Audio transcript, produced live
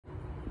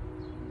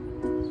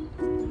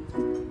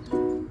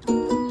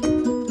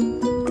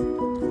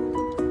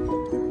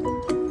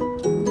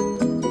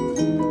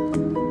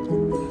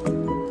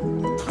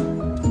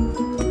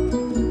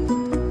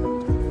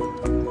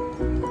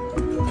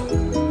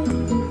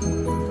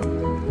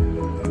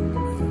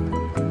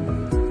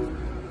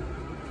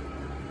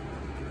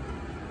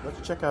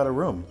check out a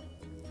room.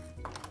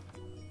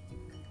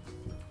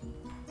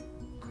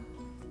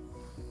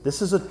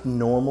 This is a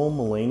normal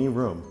Mullaney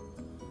room.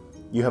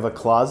 You have a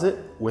closet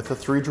with a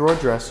 3-drawer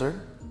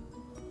dresser,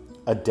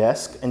 a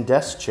desk and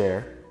desk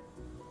chair,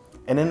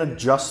 and an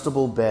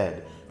adjustable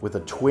bed with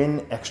a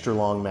twin extra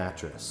long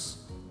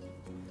mattress.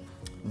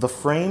 The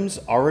frames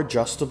are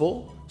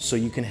adjustable so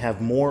you can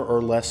have more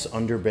or less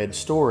underbed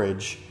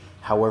storage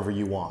however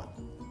you want.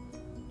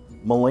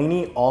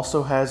 Mullaney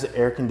also has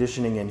air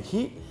conditioning and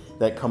heat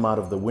that come out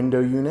of the window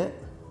unit.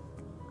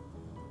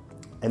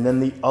 And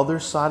then the other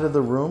side of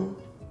the room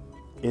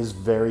is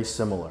very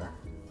similar.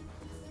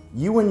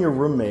 You and your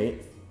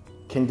roommate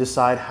can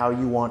decide how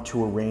you want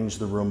to arrange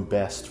the room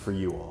best for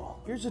you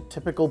all. Here's a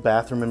typical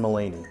bathroom in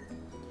Mullaney.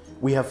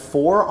 We have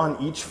 4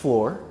 on each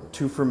floor,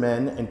 2 for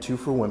men and 2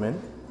 for women.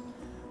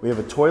 We have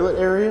a toilet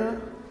area,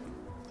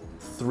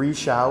 3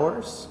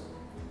 showers,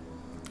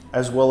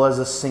 as well as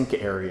a sink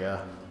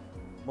area.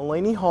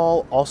 Mullaney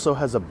Hall also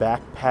has a back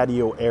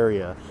patio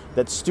area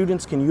that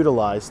students can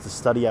utilize to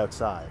study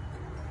outside.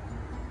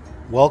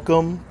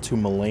 Welcome to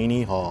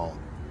Mullaney Hall.